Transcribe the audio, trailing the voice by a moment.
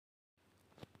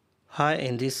Hi,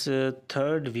 in this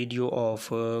third video of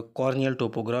corneal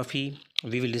topography,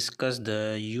 we will discuss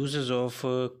the uses of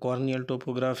corneal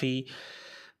topography,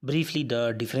 briefly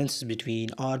the differences between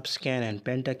orbscan and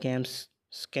pentacam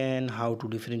scan, how to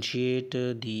differentiate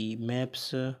the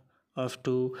maps of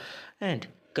two, and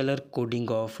color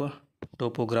coding of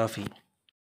topography.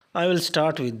 I will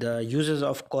start with the uses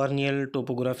of corneal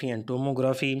topography and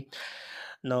tomography.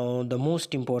 Now, the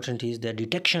most important is the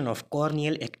detection of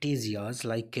corneal ectasias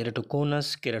like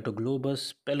keratoconus,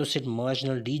 keratoglobus, pellucid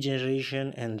marginal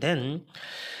degeneration, and then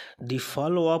the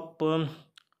follow-up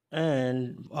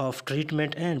and of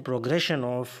treatment and progression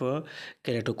of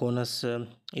keratoconus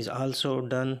is also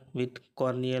done with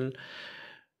corneal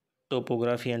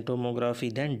topography and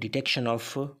tomography. Then detection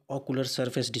of ocular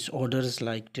surface disorders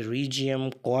like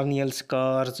pterygium, corneal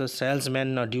scars,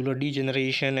 salesman nodular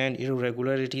degeneration, and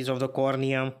irregularities of the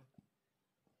cornea.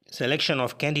 Selection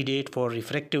of candidate for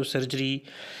refractive surgery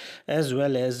as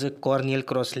well as corneal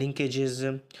cross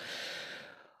linkages.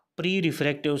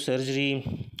 Pre-refractive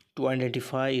surgery to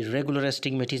identify irregular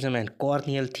astigmatism and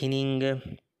corneal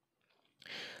thinning.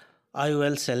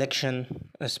 IOL selection,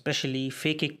 especially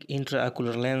phakic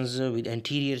intraocular lens with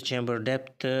anterior chamber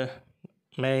depth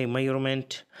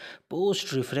measurement,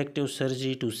 post-refractive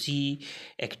surgery to see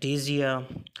ectasia,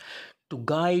 to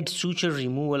guide suture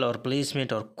removal or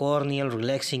placement or corneal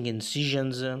relaxing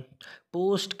incisions,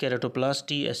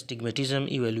 post-keratoplasty astigmatism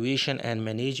evaluation and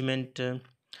management,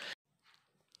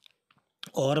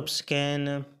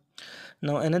 orbscan.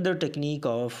 Now, another technique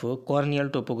of corneal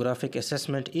topographic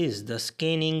assessment is the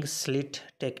scanning slit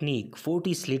technique.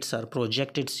 40 slits are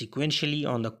projected sequentially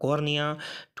on the cornea,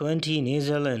 20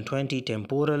 nasal and 20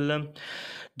 temporal,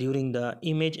 during the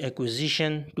image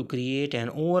acquisition to create an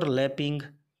overlapping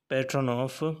pattern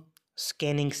of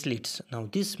scanning slits. Now,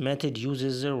 this method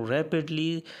uses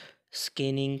rapidly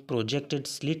scanning projected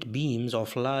slit beams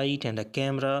of light and a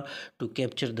camera to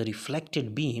capture the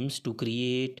reflected beams to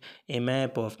create a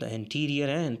map of the anterior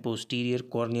and posterior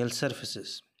corneal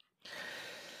surfaces.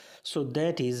 So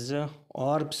that is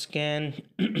orb scan.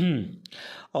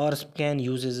 Orb scan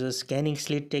uses a scanning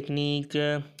slit technique,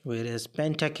 whereas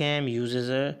pentacam uses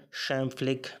a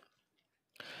chamfer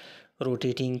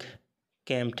rotating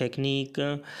cam technique.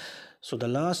 So the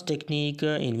last technique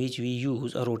in which we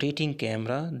use a rotating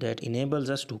camera that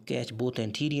enables us to catch both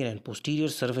anterior and posterior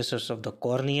surfaces of the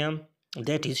cornea,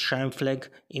 that is chamfer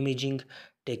imaging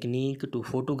technique to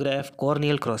photograph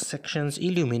corneal cross sections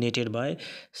illuminated by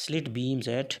slit beams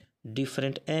at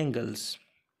different angles.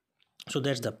 So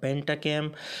that's the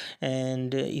pentacam.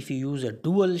 And if you use a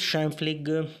dual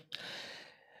chamfer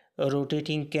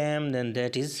rotating cam, then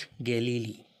that is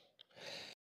Galilei.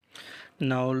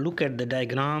 Now look at the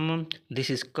diagram. This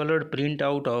is colored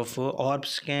printout of orb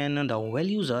scan. The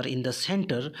values are in the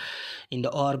center in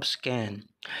the orb scan.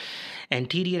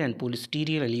 Anterior and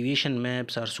posterior elevation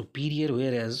maps are superior,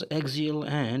 whereas axial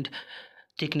and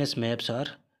thickness maps are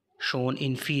shown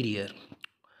inferior.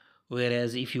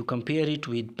 Whereas if you compare it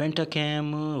with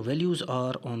pentacam, values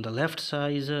are on the left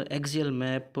side, axial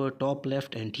map top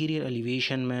left, anterior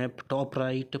elevation map top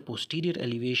right, posterior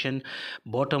elevation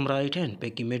bottom right, and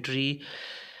pachymetry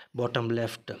bottom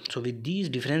left. So with these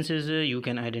differences you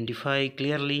can identify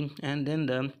clearly, and then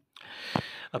the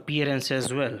appearance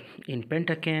as well. In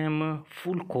pentacam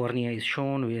full cornea is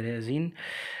shown, whereas in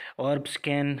orb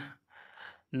scan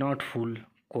not full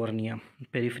cornea,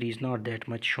 periphery is not that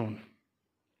much shown.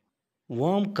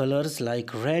 Warm colors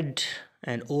like red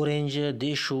and orange,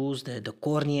 they shows that the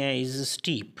cornea is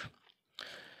steep.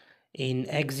 In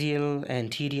axial,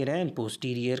 anterior and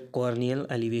posterior corneal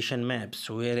elevation maps,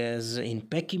 whereas in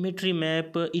pachymetry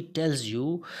map it tells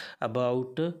you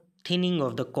about thinning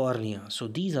of the cornea. So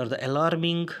these are the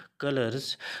alarming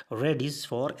colors. Red is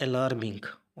for alarming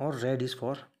or red is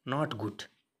for not good.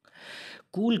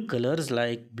 Cool colors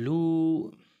like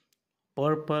blue,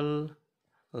 purple,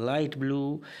 light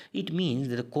blue, it means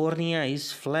that the cornea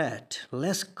is flat,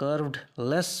 less curved,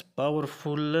 less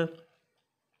powerful.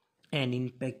 And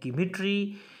in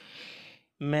pachymetry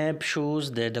map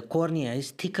shows that the cornea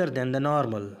is thicker than the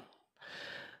normal.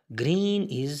 Green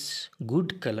is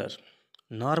good color.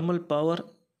 Normal power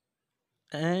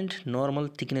and normal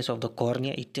thickness of the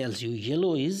cornea, it tells you.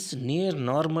 Yellow is near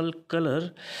normal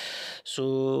color,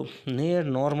 so near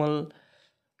normal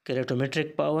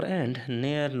keratometric power and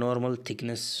near normal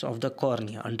thickness of the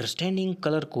cornea. Understanding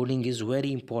color coding is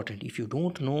very important. If you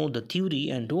don't know the theory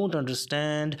and don't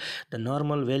understand the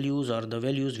normal values or the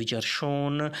values which are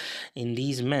shown in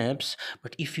these maps,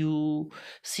 but if you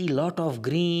see lot of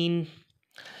green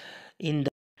in the,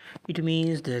 it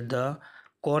means that the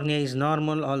cornea is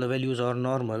normal, all the values are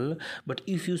normal. But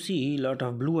if you see a lot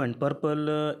of blue and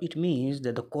purple, it means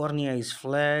that the cornea is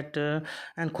flat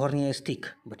and cornea is thick.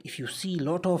 But if you see a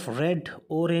lot of red,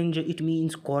 orange, it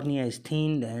means cornea is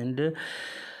thin and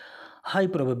high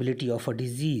probability of a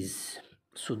disease.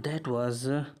 So that was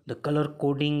the color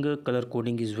coding. Color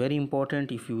coding is very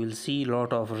important. If you will see a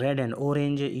lot of red and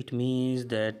orange, it means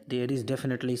that there is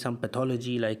definitely some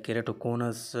pathology like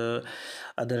keratoconus,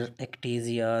 other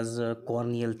ectasias,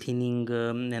 corneal thinning,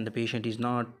 and the patient is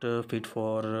not fit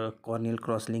for corneal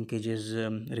cross linkages,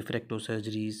 refractive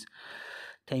surgeries.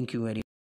 Thank you very